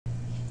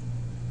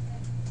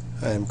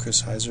Hi, I'm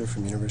Chris Heiser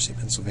from University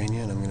of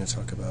Pennsylvania, and I'm going to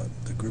talk about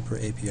the Grouper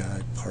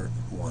API Part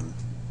 1.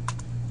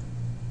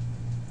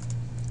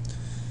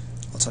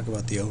 I'll talk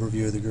about the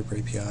overview of the Grouper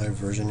API,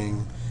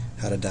 versioning,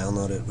 how to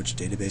download it, which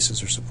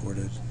databases are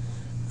supported,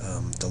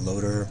 the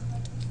loader,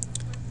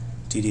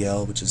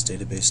 DDL, which is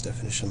Database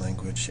Definition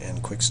Language,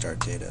 and Quick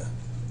Start Data.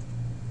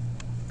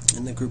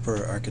 In the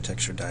Grouper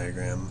architecture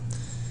diagram,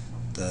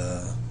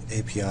 the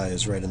API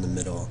is right in the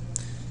middle.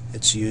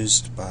 It's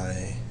used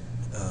by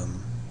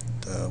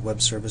the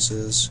web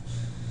services,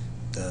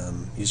 the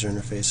user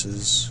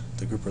interfaces,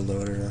 the Grouper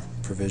loader,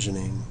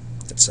 provisioning,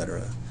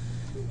 etc.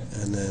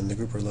 And then the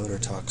Grouper loader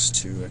talks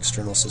to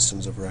external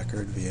systems of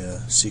record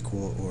via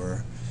SQL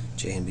or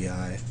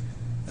JNDI,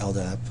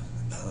 LDAP,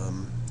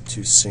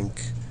 to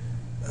sync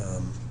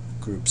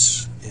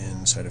groups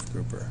inside of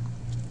Grouper.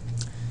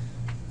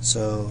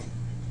 So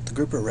the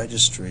Grouper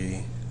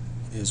registry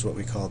is what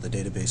we call the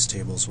database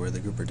tables where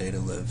the Grouper data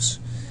lives.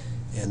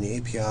 And the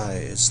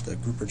API is the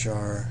Grouper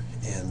jar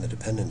and the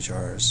dependent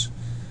jars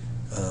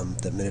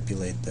that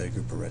manipulate the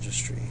Grouper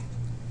registry.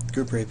 The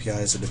Grouper API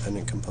is a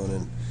dependent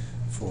component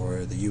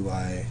for the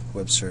UI,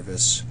 web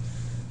service,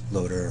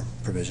 loader,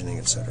 provisioning,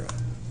 etc.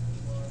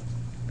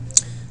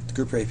 The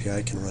Grouper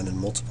API can run in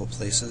multiple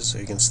places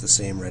against the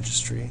same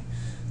registry.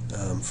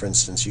 For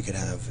instance, you could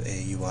have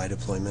a UI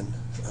deployment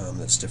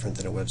that's different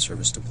than a web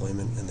service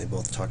deployment, and they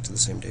both talk to the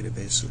same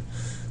database.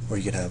 Or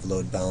you could have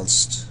load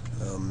balanced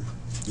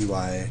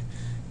UI,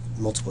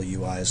 multiple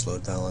UIs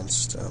load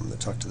balanced that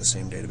talk to the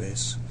same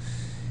database.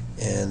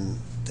 And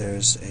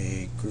there's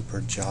a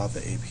Grouper Java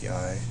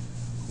API,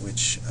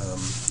 which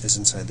is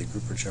inside the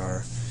Grouper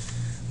jar,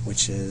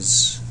 which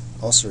is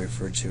also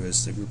referred to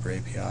as the Grouper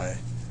API.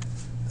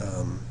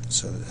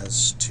 So it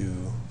has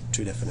two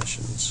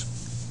definitions.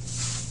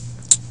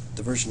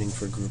 The versioning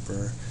for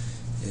Grouper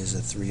is a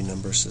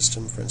 3-number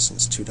system, for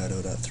instance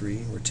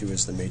 2.0.3, where 2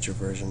 is the major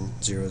version,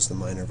 0 is the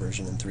minor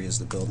version, and 3 is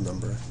the build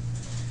number.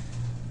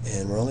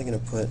 And we're only going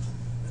to put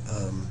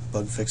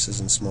bug fixes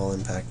and small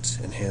impact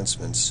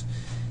enhancements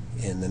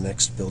in the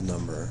next build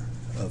number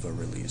of a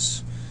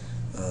release.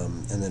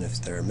 And then if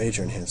there are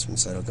major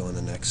enhancements, that'll go in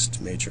the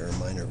next major or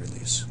minor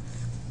release.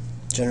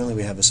 Generally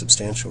we have a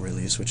substantial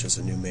release, which is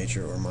a new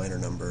major or minor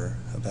number,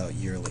 about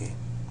yearly.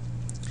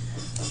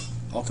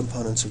 All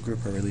components of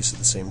Grouper are released at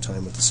the same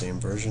time with the same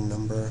version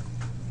number,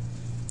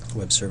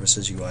 web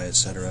services, UI,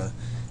 etc.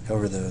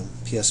 However, the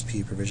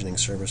PSP provisioning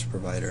service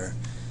provider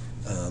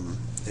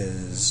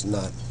is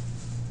not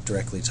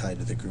directly tied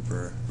to the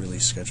Grouper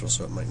release schedule,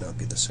 so it might not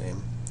be the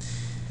same.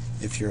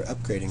 If you're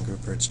upgrading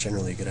Grouper, it's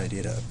generally a good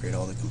idea to upgrade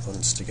all the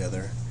components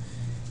together.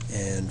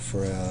 And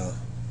for a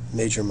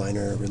major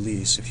minor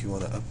release, if you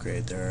want to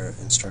upgrade, there are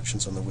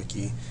instructions on the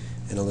wiki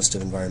and a list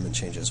of environment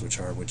changes, which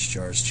are which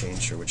jars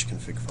changed or which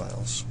config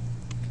files.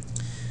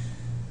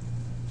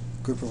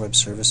 Grouper web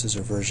services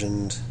are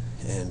versioned,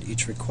 and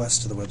each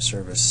request to the web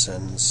service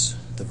sends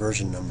the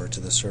version number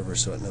to the server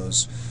so it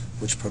knows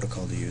which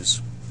protocol to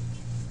use.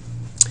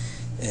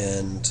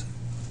 And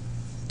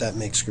that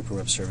makes Grouper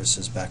web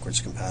services backwards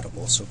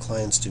compatible, so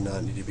clients do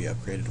not need to be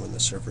upgraded when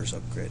the server is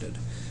upgraded.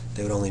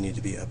 They would only need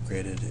to be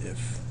upgraded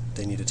if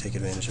they need to take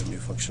advantage of new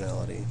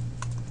functionality.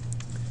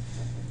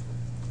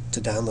 To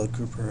download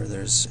Grouper,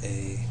 there's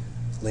a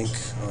link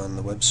on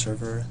the web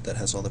server that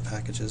has all the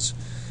packages.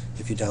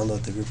 If you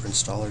download the Grouper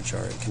installer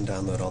jar, it can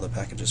download all the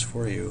packages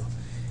for you,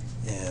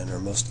 or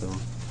most of them,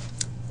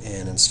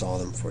 and install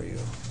them for you.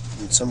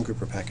 And some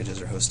Grouper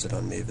packages are hosted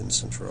on Maven's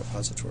central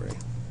repository.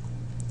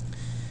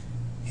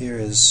 Here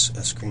is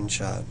a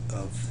screenshot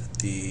of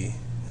the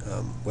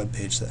web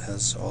page that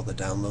has all the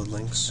download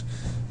links.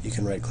 You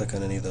can right-click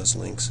on any of those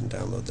links and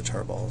download the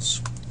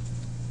tarballs.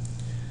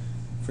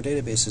 For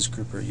databases,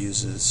 Grouper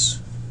uses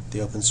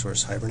the open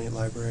source Hibernate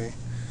library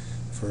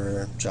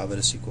for Java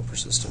to SQL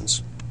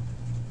persistence.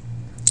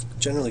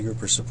 Generally,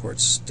 Grouper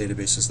supports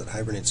databases that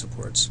Hibernate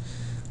supports,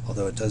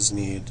 although it does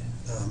need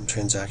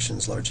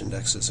transactions, large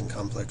indexes, and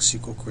complex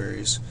SQL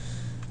queries.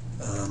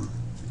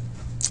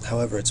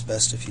 However, it's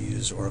best if you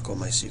use Oracle,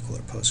 MySQL,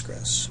 or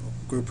Postgres.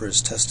 Grouper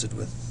is tested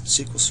with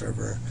SQL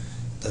Server,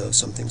 though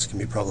some things can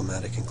be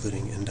problematic,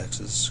 including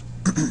indexes.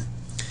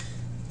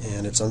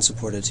 And it's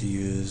unsupported to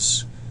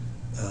use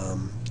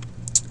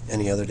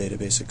any other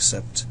database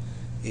except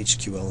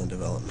HQL in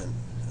development.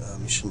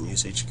 You shouldn't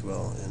use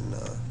HQL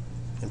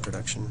in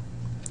production.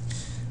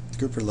 The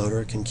Grouper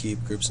loader can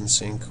keep groups in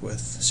sync with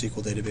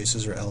SQL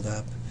databases or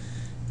LDAP.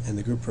 And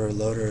the Grouper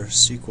loader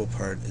SQL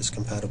part is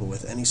compatible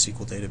with any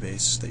SQL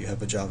database that you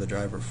have a Java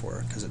driver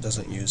for, because it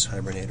doesn't use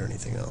Hibernate or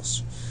anything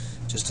else.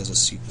 It just does a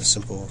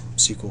simple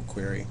SQL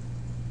query.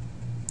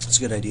 It's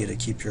a good idea to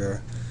keep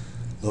your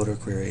loader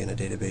query in a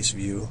database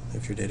view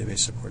if your database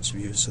supports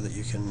views, so that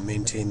you can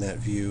maintain that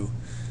view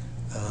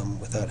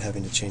without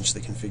having to change the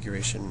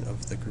configuration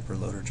of the Grouper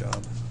loader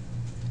job.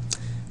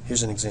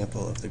 Here's an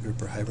example of the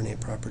Grouper Hibernate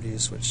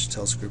properties, which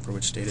tells Grouper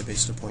which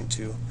database to point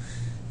to.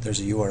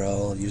 There's a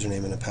URL, a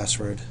username, and a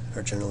password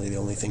are generally the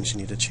only things you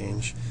need to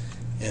change,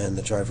 and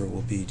the driver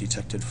will be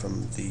detected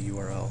from the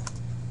URL.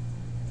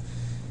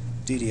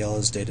 DDL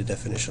is data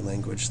definition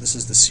language. This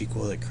is the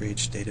SQL that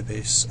creates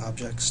database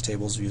objects,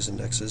 tables, views,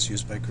 indexes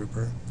used by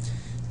Grouper.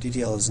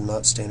 DDL is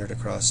not standard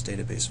across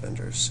database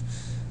vendors,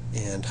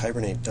 and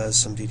Hibernate does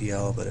some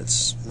DDL, but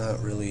it's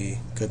not really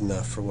good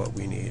enough for what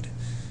we need.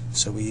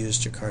 So we use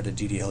Jakarta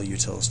DDL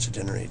utils to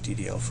generate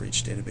DDL for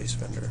each database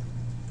vendor.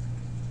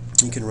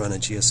 You can run a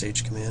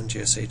GSH command.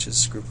 GSH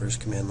is Grouper's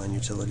command line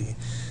utility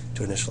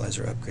to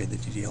initialize or upgrade the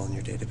DDL in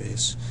your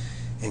database,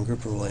 and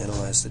Grouper will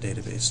analyze the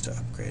database to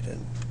upgrade it.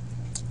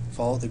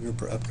 Follow the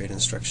Grouper upgrade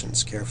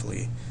instructions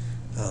carefully,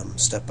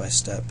 step by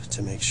step,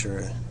 to make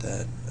sure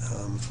that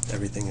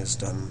everything is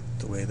done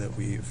the way that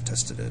we've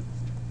tested it.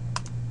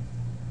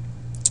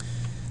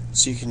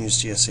 So you can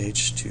use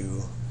GSH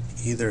to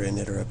either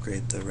init or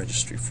upgrade the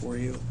registry for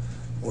you,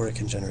 or it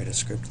can generate a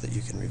script that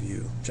you can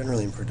review.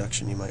 Generally in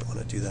production you might want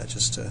to do that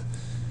just to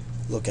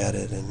look at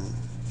it and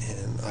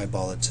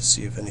eyeball it to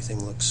see if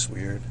anything looks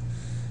weird.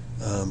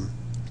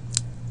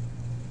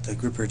 The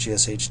Grouper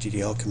GSH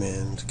DDL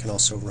command can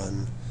also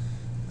run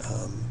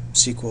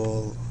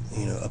SQL,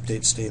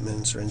 update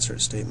statements or insert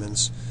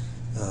statements,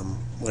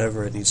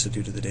 whatever it needs to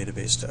do to the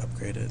database to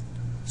upgrade it.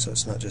 So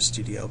it's not just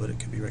DDL, but it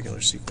could be regular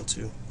SQL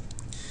too.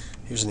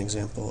 Here's an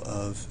example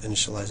of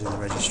initializing the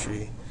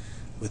registry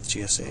with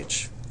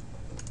GSH.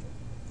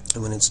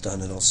 And when it's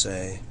done, it'll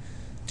say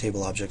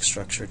table object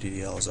structure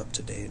DDL is up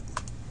to date.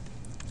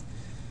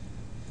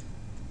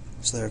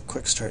 So there are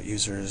quick start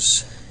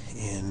users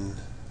in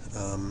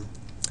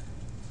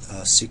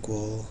a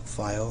SQL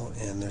file,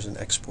 and there's an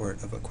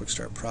export of a quick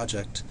start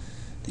project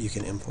that you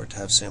can import to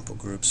have sample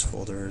groups,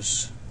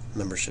 folders,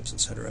 memberships,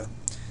 etc.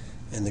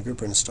 And the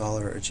Grouper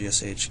installer or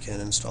GSH can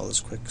install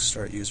those quick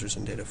start users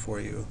and data for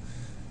you.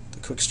 The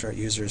quick start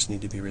users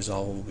need to be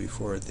resolvable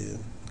before the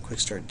quick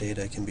start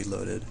data can be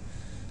loaded,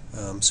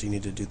 so you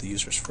need to do the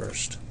users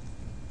first.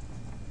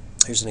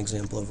 Here's an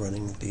example of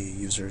running the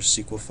user's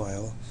SQL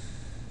file,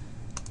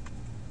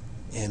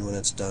 and when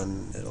it's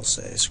done it'll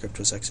say script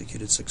was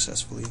executed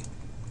successfully.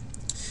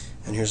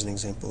 And here's an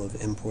example of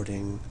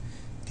importing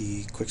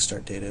the quick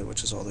start data,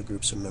 which is all the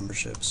groups and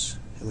memberships.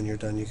 And when you're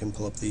done you can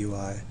pull up the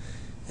UI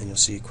and you'll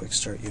see quick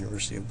start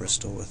University of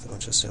Bristol with a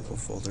bunch of sample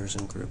folders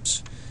and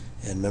groups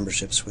and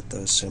memberships with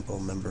those sample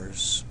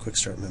members, quick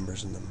start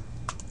members in them.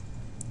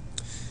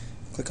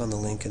 Click on the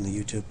link in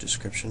the YouTube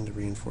description to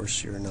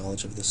reinforce your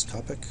knowledge of this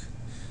topic,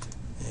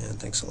 and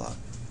thanks a lot.